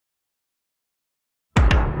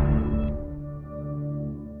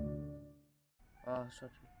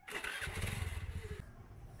Start.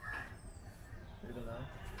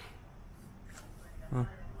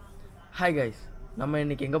 Hi guys, நம்ம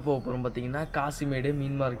இன்னைக்கு எங்க போக போறோம் பாத்தீங்கன்னா காசிமேடு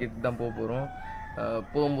மீன் மார்க்கெட்டுக்கு தான் போக போறோம்.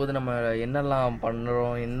 போகும்போது நம்ம என்னெல்லாம்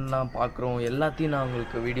பண்றோம், என்னெல்லாம் பார்க்குறோம் எல்லாத்தையும் நான்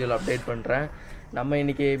உங்களுக்கு வீடியோல அப்டேட் பண்றேன். நம்ம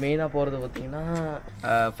இன்னைக்கு மெயினா போறது பாத்தீங்கன்னா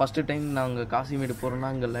ஃபர்ஸ்ட் டைம் நாங்க காசிமேடு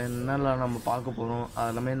போறோம்னா அங்க என்னெல்லாம் நம்ம பார்க்க போறோம்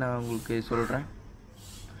அதெல்லாம் நான் உங்களுக்கு சொல்றேன்.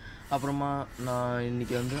 அப்புறமா நான்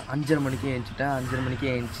இன்றைக்கி வந்து 5:30 மணிக்கு ஏஞ்சிட்டேன். 5:30 மணிக்கு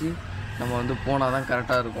ஏஞ்சி நம்ம வந்து போனால் தான்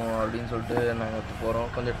கரெக்டாக இருக்கும் அப்படின்னு சொல்லிட்டு நாங்கள் போகிறோம்.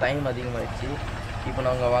 கொஞ்சம் டைம் அதிகமாகிடுச்சு. இப்போ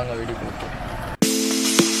நாங்கள் வாங்க வெடி கொடுப்போம்.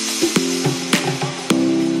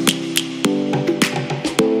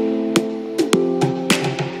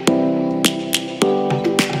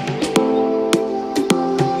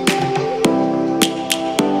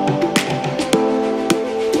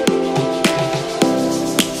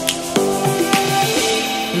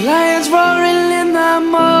 Lions roaring in the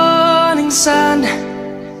morning sun,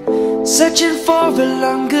 searching for a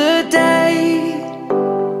longer day.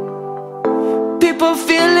 People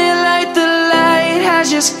feeling like the light has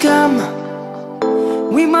just come.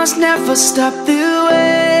 We must never stop the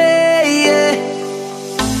way.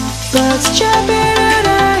 Birds chirping and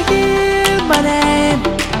I hear my name,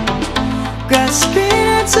 grasping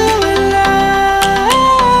into a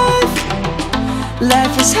life.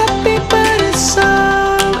 Life is happy but it's so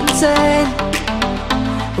insane.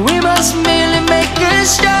 We must merely make a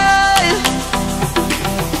start.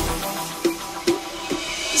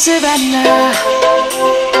 Savannah,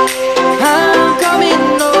 I'm coming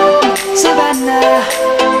home. Savannah,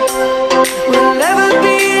 we'll never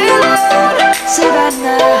be alone.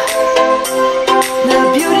 Savannah, the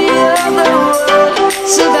beauty of the world.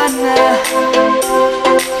 Savannah,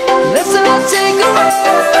 let's all take a ride.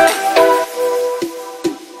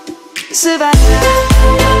 Savannah.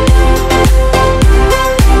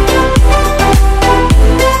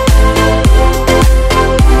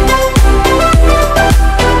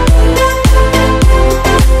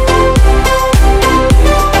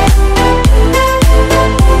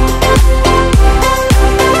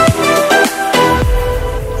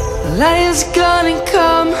 Lion's gonna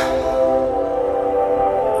come.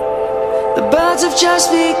 The birds have just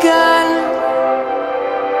begun.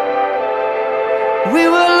 We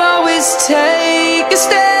will always take a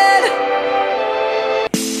stand.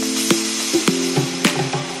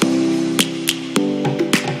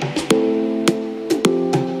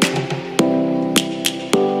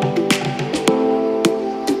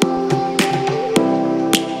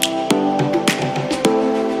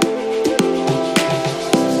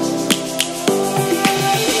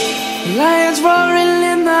 Lions roaring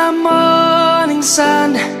in the morning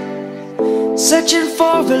sun, searching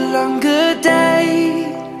for a longer day.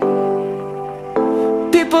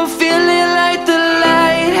 People feeling like the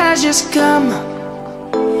light has just come.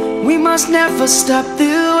 We must never stop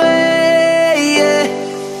the way.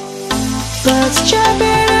 Birds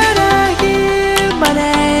chirping and I hear my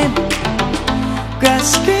name,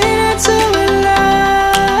 grasping into a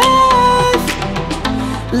life.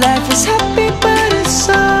 Life is happy but it's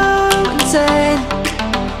so insane.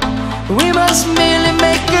 We must merely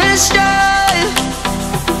make a start.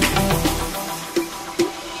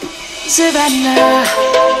 Savannah,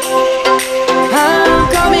 I'm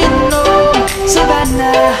coming home.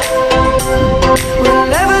 Savannah, we'll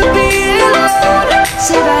never be alone.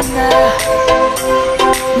 Savannah,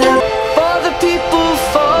 now for the people,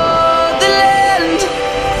 for the land.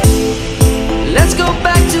 Let's go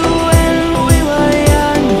back to when we were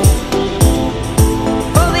young.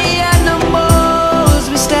 For the animals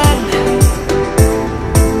we stand.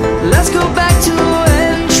 Let's go back to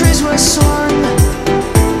when trees were swung.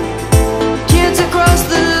 Kids across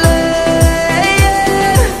the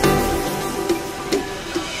land.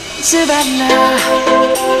 Savannah,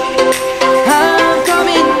 I'm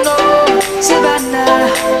coming home. Savannah,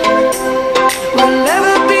 we'll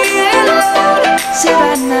never be alone.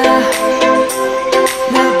 Savannah,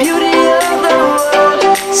 the beauty of the world.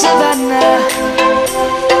 Savannah,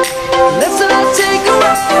 let's all take a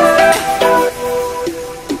ride.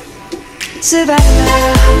 Savannah,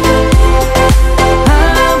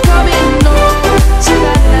 I'm coming home.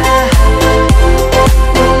 Savannah,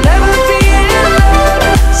 we'll never be alone.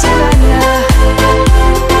 Savannah,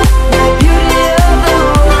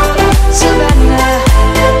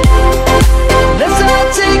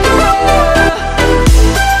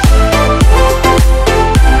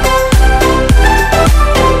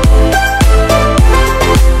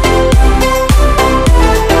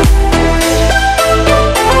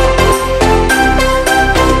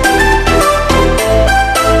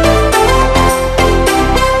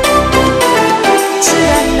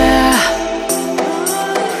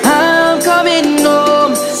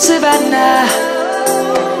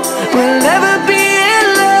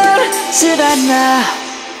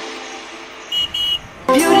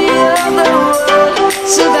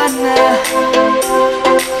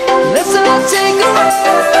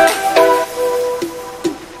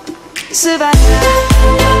 Savannah.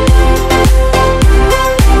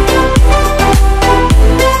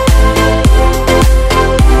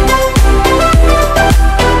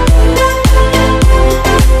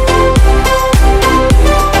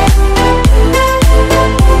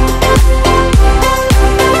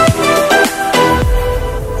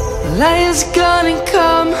 Lion's gonna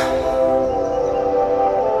come.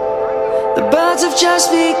 The birds have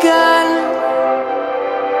just begun.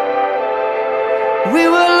 We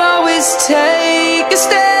will always take a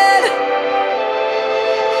stand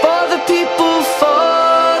for the people, for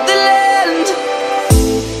the land.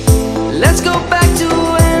 Let's go back to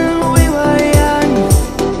when we were young.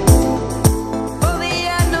 For the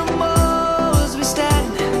animals we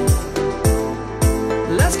stand.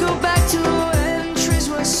 Let's go back to when trees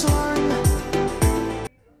were swung.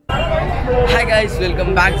 Hi guys,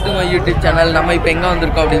 welcome back to my YouTube channel. நம்ம இப்போ எங்கே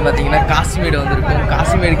வந்திருக்கோம் அப்படின்னு பார்த்தீங்கன்னா காசிமேடு வந்திருக்கோம்.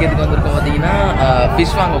 காசிமேடுக்கு எதுக்கு வந்திருக்கோம் பார்த்தீங்கன்னா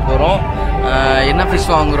ஃபிஷ் வாங்க போகிறோம். என்ன ஃபிஷ்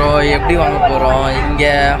வாங்குகிறோம், எப்படி வாங்க போகிறோம்,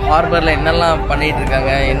 இங்கே ஹார்பரில் என்னெல்லாம் பண்ணிகிட்டு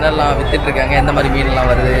இருக்காங்க, என்னெல்லாம் விற்றுட்ருக்காங்க, எந்த மாதிரி மீன்லாம்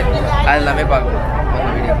வருது, அது எல்லாமே பார்க்கணும்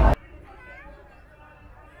வீடியோ.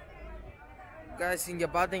 காய்ஸ் இங்கே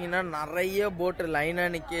பார்த்தீங்கன்னா நிறைய போட்டு லைனாக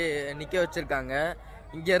நிற்க வச்சுருக்காங்க.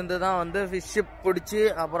 இங்கேருந்து தான் வந்து ஃபிஷ்ஷு பிடிச்சி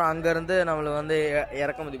அப்புறம் அங்கேருந்து நம்மளை வந்து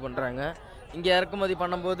இறக்குமதி பண்ணுறாங்க. இங்கே இறக்குமதி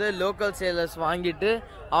பண்ணும்போது லோக்கல் சேலர்ஸ் வாங்கிட்டு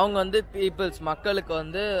அவங்க வந்து மக்களுக்கு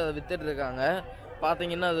வந்து விற்றுட்ருக்காங்க.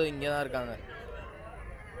 பார்த்தீங்கன்னா அது இங்கே தான் இருக்காங்க.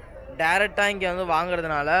 டைரெக்டாக இங்கே வந்து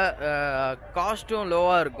வாங்குறதுனால காஸ்ட்டும்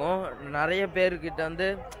லோவாக இருக்கும். நிறைய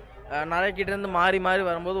கிட்டேருந்து மாறி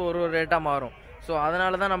வரும்போது ஒரு ரேட்டாக மாறும். ஸோ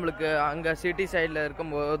அதனால தான் நம்மளுக்கு அங்கே சிட்டி சைடில்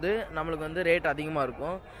இருக்கும்போது நம்மளுக்கு வந்து ரேட் அதிகமாக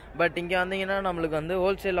இருக்கும். பட் இங்கே வந்தீங்கன்னா நம்மளுக்கு வந்து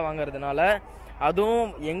ஹோல்சேலில் வாங்குறதுனால, அதுவும்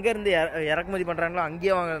எங்கேருந்து இறக்குமதி பண்ணுறாங்களோ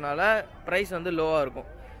அங்கேயே வாங்குறதுனால ப்ரைஸ் வந்து லோவாக இருக்கும்.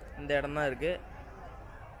 இந்த இடம் தான் இருக்குது.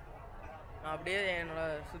 நான் அப்படியே என்னோட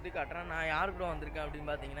சுற்றி காட்டுறேன். நான் யார் கூட வந்திருக்கேன் அப்படின்னு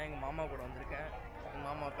பார்த்தீங்கன்னா எங்கள் மாமா கூட வந்திருக்கேன். எங்கள்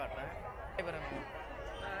மாமாவை காட்டுறேன்.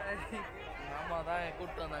 மாமா தான்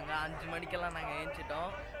கூப்பிட்டு வந்தாங்க. 5 மணிக்கெல்லாம் நாங்கள்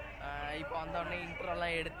ஏஞ்சிட்டோம். இப்போ வந்தோடனே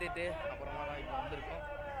இன்ட்ரோலாம் எடுத்துட்டு அப்புறமா தான் இப்போ வந்திருக்கோம்.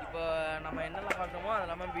 இப்போ நம்ம என்னெல்லாம் காட்டுறோமோ அது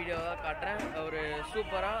எல்லாமே வீடியோவாக காட்டுறேன். ஒரு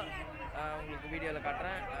சூப்பராக உங்களுக்கு வீடியோவில்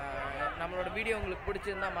காட்டுறேன். நம்மளோட வீடியோ உங்களுக்கு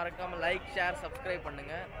பிடிச்சிருந்தா மறக்காமல் லைக், ஷேர், சப்ஸ்கிரைப்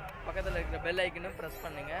பண்ணுங்கள். பக்கத்தில் இருக்கிற பெல் ஐக்கனும் ப்ரெஸ்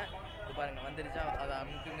பண்ணுங்கள். இது பாருங்கள் வந்துருச்சா, அதை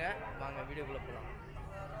அமுக்குங்க. வாங்க வீடியோக்குள்ளே போகலாம்.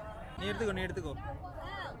 நீ எடுத்துக்கோ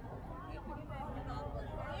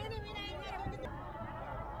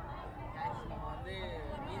நம்ம வந்து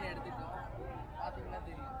மீன் எடுத்துட்டோம். பார்த்தீங்கன்னா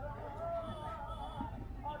தெரியும்.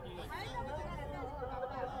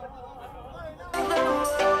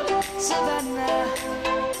 Savannah,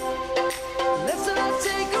 let's all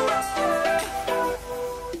take a ride.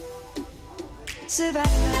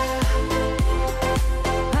 Savannah,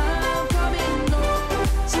 I'm coming home.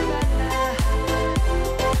 Savannah,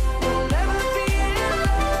 we'll never be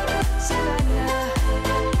alone. Savannah,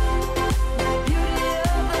 the beauty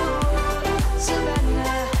of the world.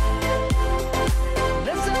 Savannah,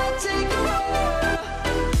 let's all take a ride.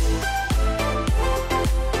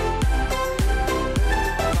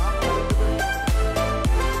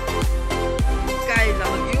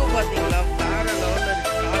 பார்த்தீங்களா, வேற லெவலில்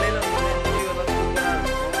இருக்கு. காலையில் வந்து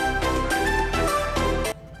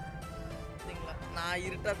பார்த்தீங்களா, நான்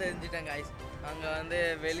இருட்டாக தெரிஞ்சிட்டேன் காய்ஸ். அங்கே வந்து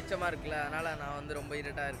வெளிச்சமாக இருக்குல்ல, அதனால் நான் வந்து ரொம்ப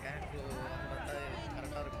இருட்டாக இருக்கேன். ஸோ பார்த்தா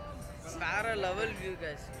கரெக்டாக இருக்கும். வேற லெவல் வியூ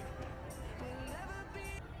காய்ஸ்.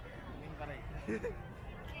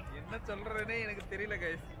 என்ன சொல்றதுன்னே எனக்கு தெரியல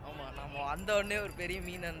கைஸ். ஆமாம், நம்ம வந்த உடனே ஒரு பெரிய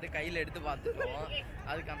மீனை வந்து கையில் எடுத்து பார்த்துட்டோம்.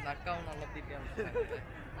 அதுக்கு அந்த அக்காவும் நல்லா திட்டி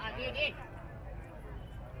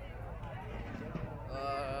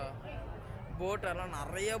போட்டெல்லாம்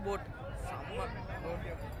நிறைய போட், செம்ம போட்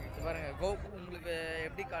பாருங்க. உங்களுக்கு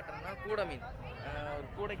எப்படி காட்டுறேன்னா, கூடை மீன், ஒரு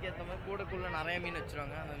கூடைக்கு ஏற்ற மாதிரி கூடைக்குள்ளே நிறைய மீன்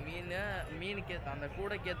வச்சுருவாங்க. அந்த மீனுக்கு ஏற்ற அந்த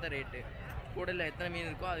கூடைக்கு ஏற்ற ரேட்டு, கூடையில் எத்தனை மீன்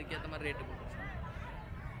இருக்கோ அதுக்கேற்ற மாதிரி ரேட்டு போட்டுருவாங்க.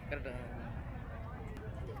 கரெக்டாக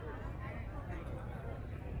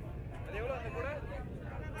அது எவ்வளோ அந்த கூட?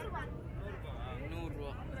 100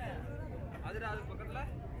 ரூபா. அது பக்கத்தில்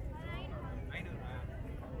 500.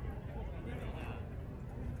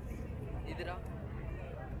 இதுடா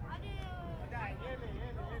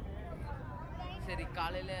சரி.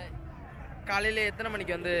 காலையில் எத்தனை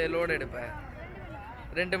மணிக்கு வந்து லோடு எடுப்பேன்?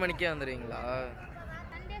 2 மணிக்கே வந்துடுவீங்களா?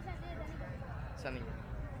 சனி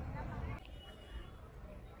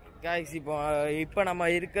காய்ஸ். இப்போ நம்ம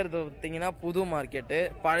இருக்கிறது பார்த்தீங்கன்னா புது மார்க்கெட்டு.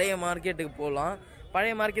 பழைய மார்க்கெட்டுக்கு போகலாம்.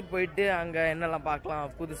 பழைய மார்க்கெட் போயிட்டு அங்கே என்னெல்லாம் பார்க்கலாம்,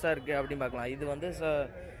 புதுசாக இருக்குது அப்படின்னு பார்க்கலாம்.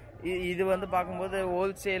 இது வந்து பார்க்கும்போது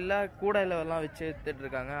ஹோல்சேலில் கூடையிலலாம் வச்சு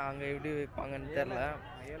விற்றுட்ருக்காங்க. அங்கே எப்படி விற்பாங்கன்னு தெரில.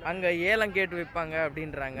 அங்கே ஏலம் கேட்டு விற்பாங்க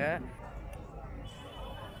அப்படின்றாங்க.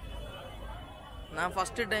 நான்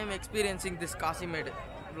first time experiencing this Kasimedu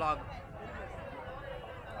vlog.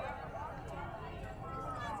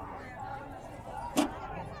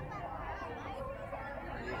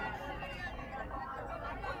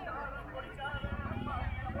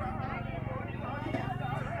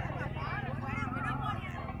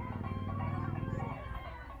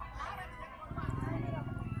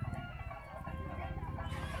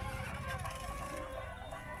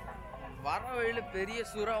 வர வழியில் பெரிய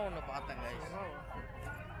சுறா ஒன்று பார்த்தேங்க.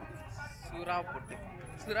 சுறா பொட்டு,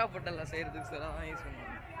 சுறா பொட்டெல்லாம் செய்கிறதுக்கு சுறா தான் யூஸ்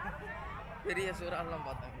பண்ணுவாங்க. பெரிய சுறாலாம்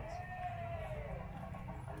பார்த்தேங்க.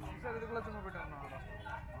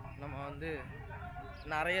 நம்ம வந்து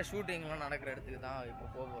நிறைய ஷூட்டிங்லாம் நடக்கிற இடத்துக்கு தான் இப்போ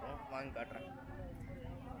போக போகிறோம். வாங்கி காட்டுறேன்.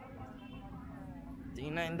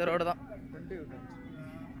 பார்த்தீங்கன்னா இந்த ரோடு தான்,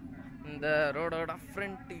 இந்த ரோடோட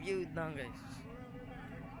ஃப்ரண்ட் வியூ தாங்க.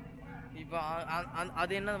 இப்போ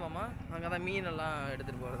அது என்னது மாமா, அங்கே தான் மீனெல்லாம்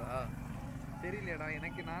எடுத்துகிட்டு போகிறதா தெரியலடா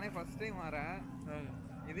எனக்கு. நானே ஃபர்ஸ்ட் டைம் வரேன்.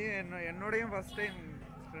 இது என்னோடையும் ஃபர்ஸ்ட் டைம்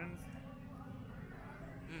ஃப்ரெண்ட்ஸ்.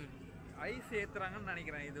 ஐஸ் ஏற்றுறாங்கன்னு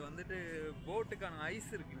நினைக்கிறேன். இது வந்துட்டு போட்டுக்கான ஐஸ்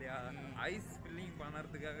இருக்கு இல்லையா, ஐஸ் ஃபில்லிங்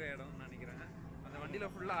பண்ணுறதுக்காக இடம்னு நினைக்கிறேன். அந்த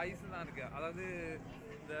வண்டியில் ஃபுல்லாக ஐஸ் தான் இருக்குது. அதாவது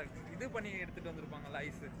இந்த இது பண்ணி எடுத்துகிட்டு வந்திருப்பாங்கல்ல,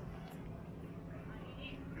 ஐஸு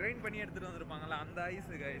கிரைண்ட் பண்ணி எடுத்துகிட்டு வந்திருப்பாங்கல்ல, அந்த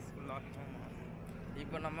ஐஸுக்கு ஐஸ் ஃபுல்லாக.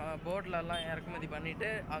 இப்போ நம்ம போட்லலாம் இறக்குமதி பண்ணிவிட்டு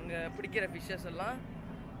அங்கே பிடிக்கிற ஃபிஷ்ஷஸ்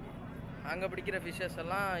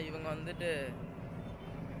எல்லாம் இவங்க வந்துட்டு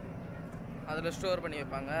அதில் ஸ்டோர் பண்ணி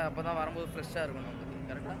வைப்பாங்க. அப்போ தான் வரும்போது ஃப்ரெஷ்ஷாக இருக்கும் நமக்கு.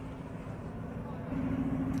 கரெக்டாக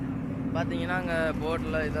பார்த்தீங்கன்னா அங்கே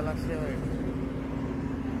போட்டில் இதெல்லாம் சேவ் ஆகிடும்.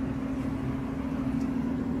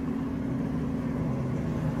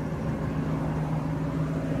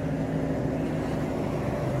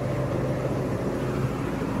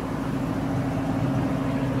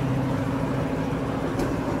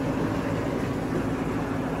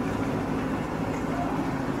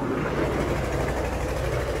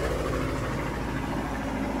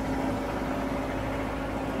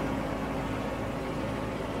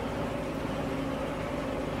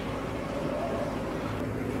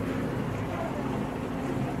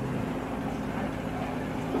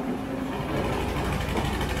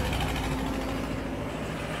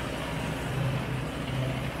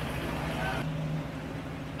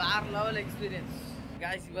 Level experience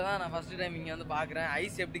guys. இப்போ தான் நான் ஃபஸ்ட்டு டைம் இங்கே வந்து பார்க்குறேன்.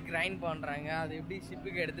 ஐஸ் எப்படி கிரைண்ட் பண்ணுறாங்க, அது எப்படி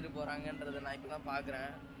ஷிப்புக்கு எடுத்துகிட்டு போகிறாங்கன்றதை நான் இப்போ தான்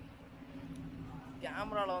பார்க்குறேன்.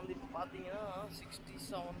 கேமராவில் வந்து இப்போ பார்த்தீங்கன்னா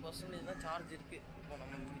 67% தான் சார்ஜ் இருக்குது. இப்போ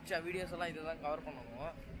நம்ம மிச்ச வீடியோஸ் எல்லாம் இதை தான் கவர்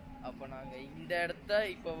பண்ணணும். அப்போ நாங்கள் இந்த இடத்த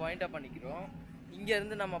இப்போ வைண்ட் அப் பண்ணிக்கிறோம்.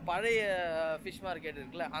 இங்கேருந்து நம்ம பழைய ஃபிஷ் மார்க்கெட்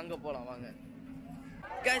இருக்குல்ல, அங்கே போகலாம் வாங்க.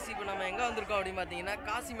 கைஸ் இப்போ நம்ம எங்கே வந்திருக்கோம் அப்படின்னு பார்த்தீங்கன்னா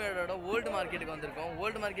காசிமேடோட ஓல்டு மார்க்கெட்டுக்கு வந்திருக்கோம்.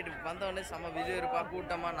 ஓல்டு மார்க்கெட்டுக்கு வந்தவொடனே செம்ம விறுவிறுப்பாக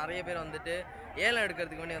கூட்டமாக நிறைய பேர் வந்துட்டு ஏலம்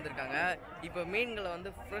எடுக்கிறதுக்கு வேண்டி வந்திருக்காங்க. இப்போ மீன்களை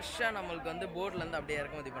வந்து ஃப்ரெஷ்ஷாக நம்மளுக்கு வந்து போட்லேருந்து அப்படியே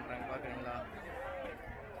இறக்குமதி பண்ணுறாங்க. பார்க்குறீங்களா,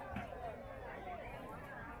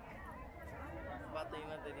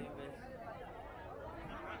 பார்த்தீங்கன்னா தெரியும் கைஸ்.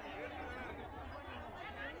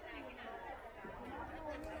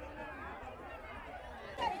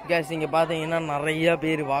 கேஸ் இங்கே பார்த்தீங்கன்னா நிறைய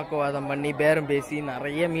பேர் வாக்குவாதம் பண்ணி பேரம் பேசி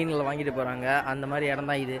நிறைய மீன்களை வாங்கிட்டு போகிறாங்க. அந்த மாதிரி இடம்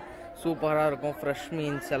தான் இது. சூப்பராக இருக்கும். ஃப்ரெஷ்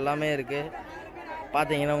மீன்ஸ் எல்லாமே இருக்குது.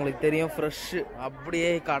 பார்த்தீங்கன்னா உங்களுக்கு தெரியும், ஃப்ரெஷ்ஷு அப்படியே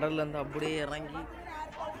கடல்லேருந்து அப்படியே இறங்கி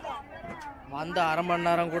வந்த அரை மணி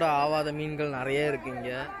நேரம் கூட ஆகாத மீன்கள் நிறைய இருக்குது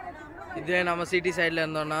இங்கே. இதே நம்ம சிட்டி சைடில்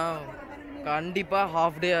இருந்தோன்னா கண்டிப்பாக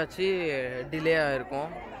ஹாஃப் டே ஆச்சு டிலே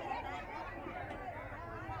ஆகிருக்கும்.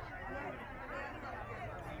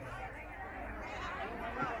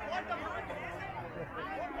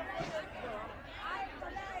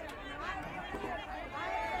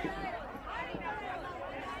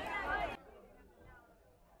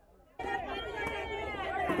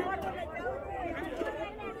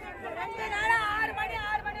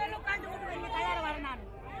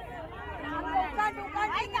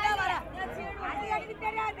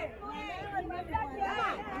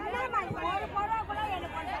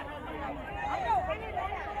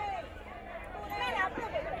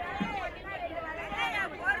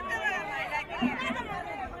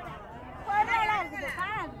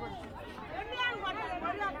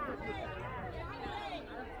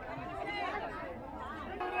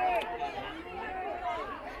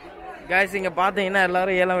 கைஸ் இங்கே பார்த்தீங்கன்னா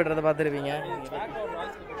எல்லாரும் ஏலம் விடுறதை பார்த்துருப்பீங்க.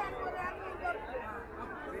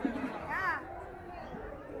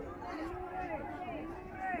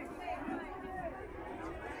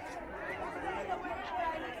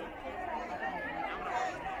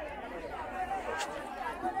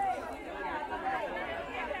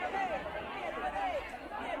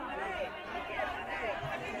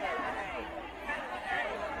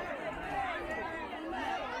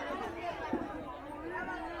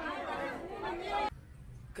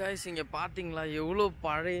 கைஸ் இங்கே பார்த்தீங்களா எவ்வளோ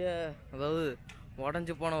பழைய, அதாவது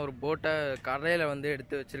உடஞ்சி போன ஒரு போட்டை கரையில் வந்து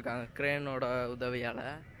எடுத்து வச்சுருக்காங்க கிரேனோட உதவியால்.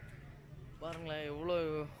 பாருங்களேன் எவ்வளோ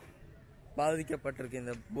பாதிக்கப்பட்டிருக்கு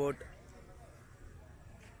இந்த போட்.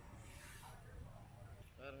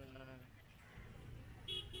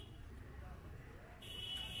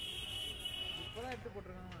 இப்போதான் எடுத்து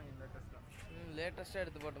போட்டிருக்காங்க. லேட்டஸ்ட்டாக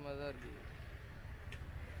எடுத்து போட்ட மாதிரி தான் இருக்குது.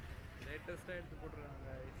 லேட்டஸ்ட்டாக எடுத்து போட்டுருக்காங்க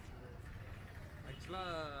கைஸ்.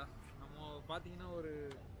 ஆக்சுவலாக நம்ம பார்த்தீங்கன்னா ஒரு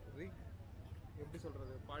எப்படி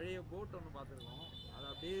சொல்கிறது, பழைய போட் ஒன்று பார்த்துருக்கோம். அதை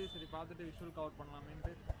அப்படியே சரி பார்த்துட்டு விஷுவல் கவர்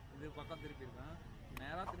பண்ணலாமேன்ட்டு இது பக்கம் திருப்பியிருக்கேன்.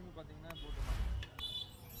 நேராக திரும்பி பார்த்தீங்கன்னா போட்டு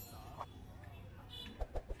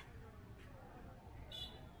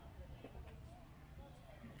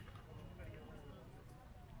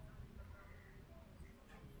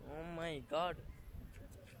Oh my god.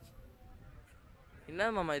 என்ன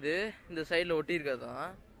மாமா இது இந்த சைடில் ஒட்டி இருக்காதா?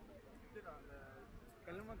 அந்த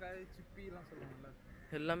கல்லுமக்காய் சிப்பிலாம் சொல்லுவாங்கல்ல,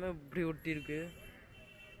 எல்லாமே இப்படி ஒட்டி இருக்கு.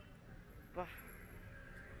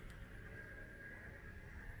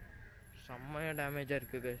 செம்மையாக டேமேஜாக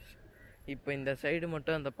இருக்குது கைஸ். இப்போ இந்த சைடு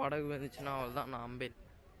மட்டும் அந்த படகு வந்துச்சுன்னா அவ்வளோதான், நான் அம்பேல்.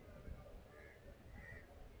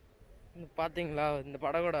 பார்த்தீங்களா இந்த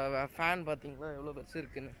படகோட ஃபேன் பார்த்தீங்களா எவ்வளோ பெருசு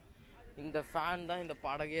இருக்குன்னு? இந்த ஃபேன் தான் இந்த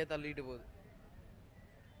படகையே தள்ளிட்டு போகுது.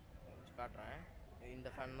 காட்டுறேன், இந்த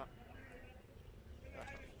ஃபேன் தான்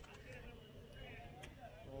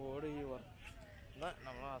ஓடி வரும்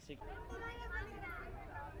நல்லா அசைக்கும்.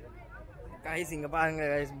 கைஸ் இங்கே பாருங்க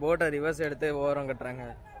கைஸ், போட்டை ரிவர்ஸ் எடுத்து ஓரம் கட்டுறாங்க.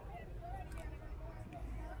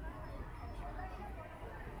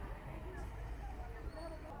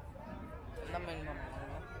 என்ன மீன் மாமா?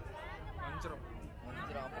 வஞ்சிரம்.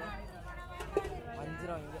 வஞ்சிரம். அப்புறம்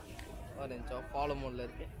வஞ்சிரம் இங்கே ஒரு நிமிஷம் ஃபாலோ மோடில்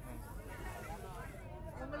இருக்கு.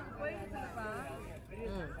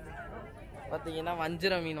 பார்த்தீங்கன்னா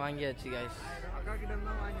வஞ்சிரம் மீன் வாங்கியாச்சு கைஸ். அக்கா கிட்ட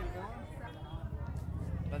தான் வாங்கியிருக்கோம்.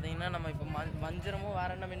 பார்த்தீங்கன்னா நம்ம இப்போ வஞ்சிரமும் வேற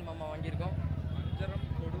என்ன மீன் மாமா வாங்கியிருக்கோம்?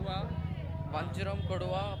 வஞ்சிரம்,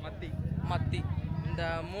 கொடுவா, மத்தி இந்த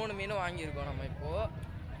 3 மீனும் வாங்கியிருக்கோம். நம்ம இப்போது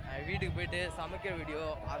வீட்டுக்கு போயிட்டு சமைக்கிற வீடியோ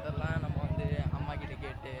அதெல்லாம் நம்ம வந்து அம்மா கிட்ட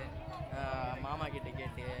கேட்டு, மாமா கிட்ட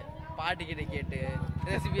கேட்டு, பாட்டி கிட்ட கேட்டு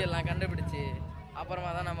ரெசிபி எல்லாம் கண்டுபிடிச்சி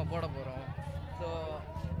அப்புறமா தான் நம்ம போட போகிறோம். ஸோ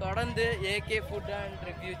தொடர்ந்து ஏகே ஃபுட் அண்ட்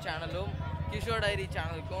ரிவ்யூ சேனலும் கிஷோர் டைரி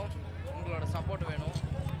சேனலுக்கும் உங்களோட சப்போர்ட் வேணும்.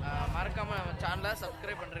 மறக்காமல் நம்ம சேனலை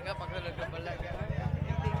சப்ஸ்கிரைப் பண்ணுறங்க, பக்கத்தில் இருக்க பெல் ஐகானை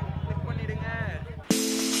கிளிக் பண்ணிவிடுங்க.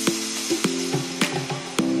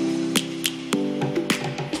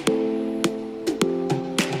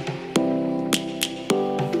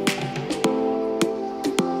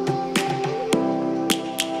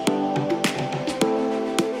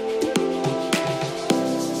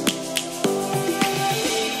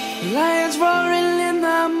 Lions roaring in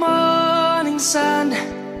the morning sun,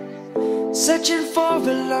 searching for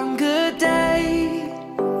a longer day.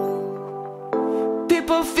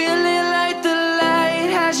 People feeling like the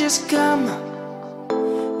light has just come.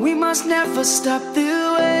 We must never stop the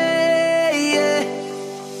way.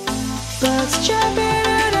 Birds chirping